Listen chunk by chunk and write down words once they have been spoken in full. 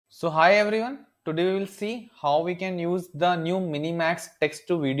So hi everyone, today we will see how we can use the new MiniMax text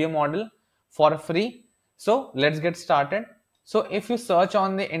to video model for free. So let's get started. So if you search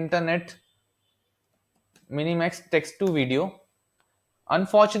on the internet MiniMax text to video,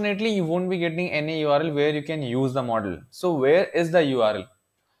 unfortunately you won't be getting any URL where you can use the model. So where is the URL?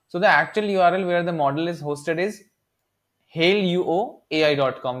 So the actual URL where the model is hosted is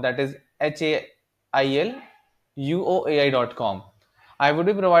hailuoai.com, that is HAILUOAI.com. I would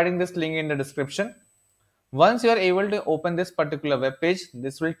be providing this link in the description. Once you are able to open this particular web page,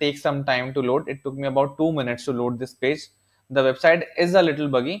 this will take some time to load. It took me about 2 minutes to load this page. The website is a little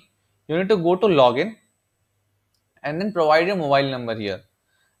buggy. You need to go to login and then provide your mobile number here.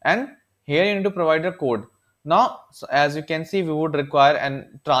 And here you need to provide a code. Now, so as you can see, we would require a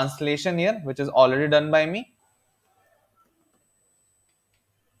translation here, which is already done by me.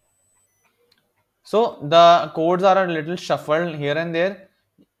 So the codes are a little shuffled here and there.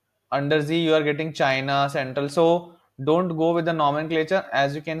 Under Z you are getting China, Central. So don't go with the nomenclature.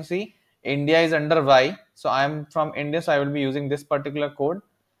 As you can see, India is under Y. So I am from India, so I will be using this particular code.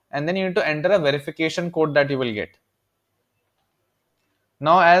 And then you need to enter a verification code that you will get.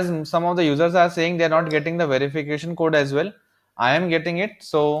 Now, as some of the users are saying they are not getting the verification code as well, I am getting it.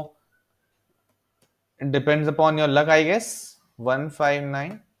 So it depends upon your luck, I guess.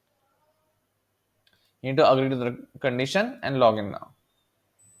 159. You need to agree to the condition and log in now.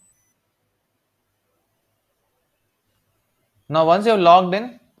 Now, once you have logged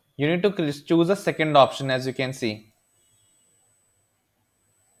in, you need to choose a second option, as you can see.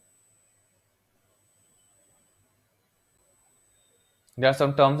 There are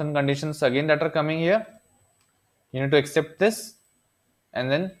some terms and conditions again that are coming here. You need to accept this, and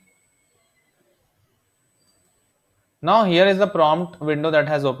then now here is the prompt window that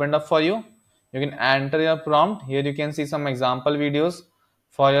has opened up for you. You can enter your prompt. Here you can see some example videos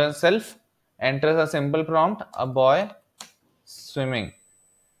for yourself. Enter a simple prompt: a boy swimming.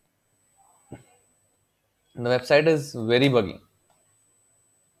 The website is very buggy.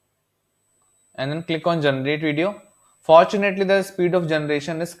 And then click on generate video. Fortunately, the speed of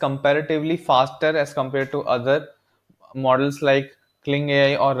generation is comparatively faster as compared to other models like Kling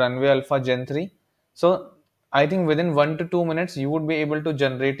AI or Runway Alpha Gen 3. So I think within 1 to 2 minutes you would be able to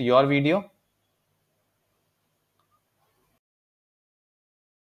generate your video.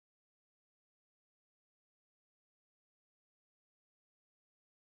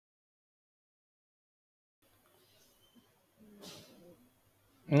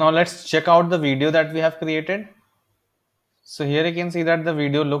 Now let's check out the video that we have created. So here you can see that the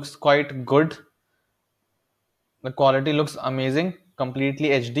video looks quite good. The quality looks amazing, completely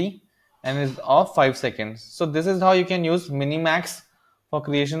HD, and is of 5 seconds. So this is how you can use MiniMax for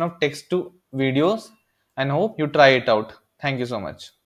creation of text to videos, and hope you try it out. Thank you so much.